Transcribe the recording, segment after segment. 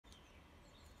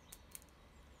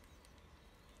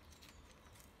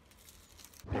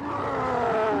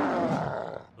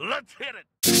Hit it.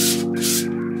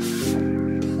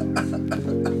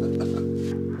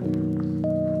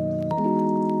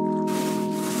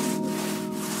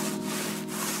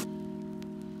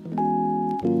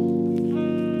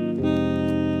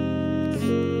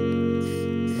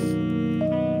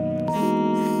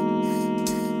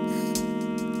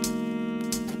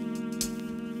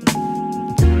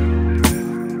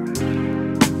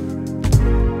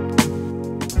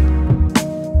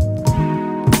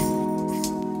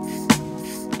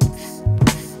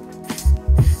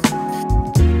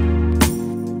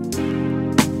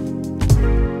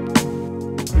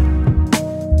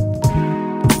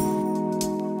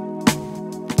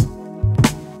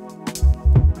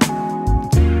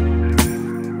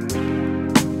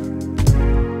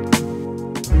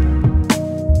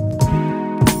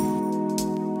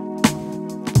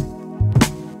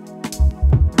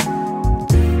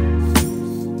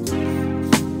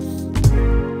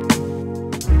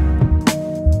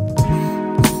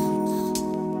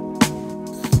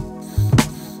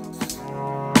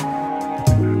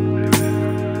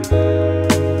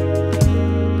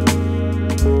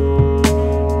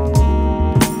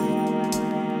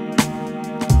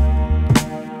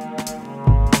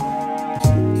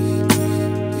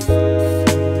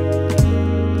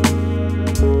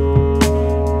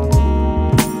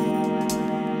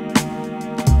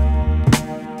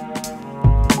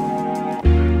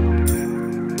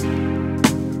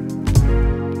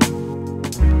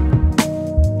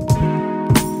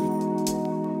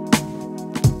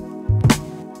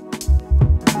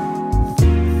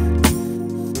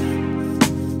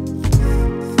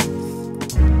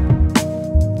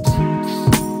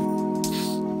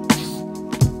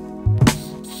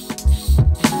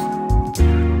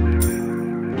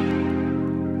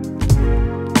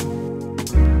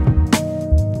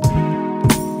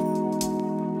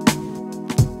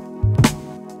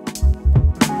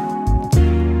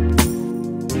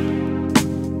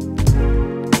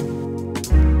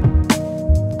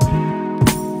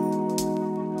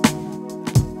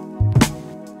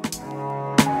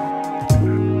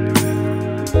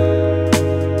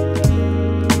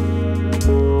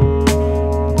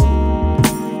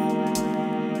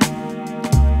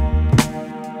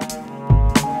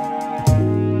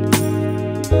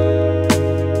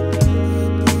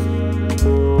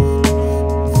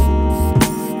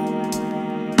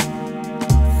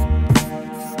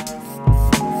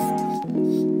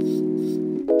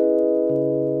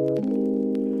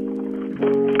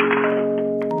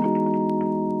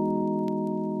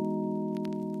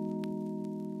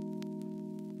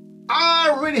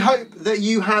 I really hope that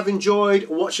you have enjoyed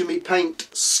watching me paint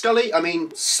Sully.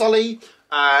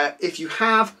 If you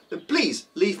have, then please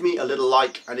leave me a little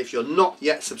like, and if you're not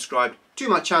yet subscribed to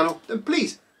my channel, then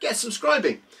please get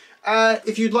subscribing.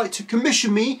 If you'd like to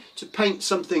commission me to paint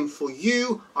something for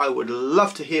you, I would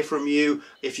love to hear from you.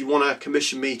 If you want to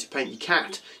commission me to paint your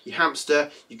cat, your hamster,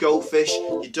 your goldfish,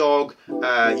 your dog,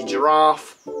 your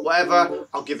giraffe, whatever,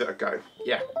 I'll give it a go.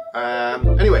 Yeah.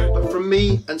 Anyway, but from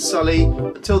me and Sully,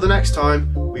 until the next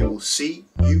time, we will see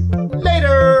you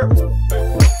later.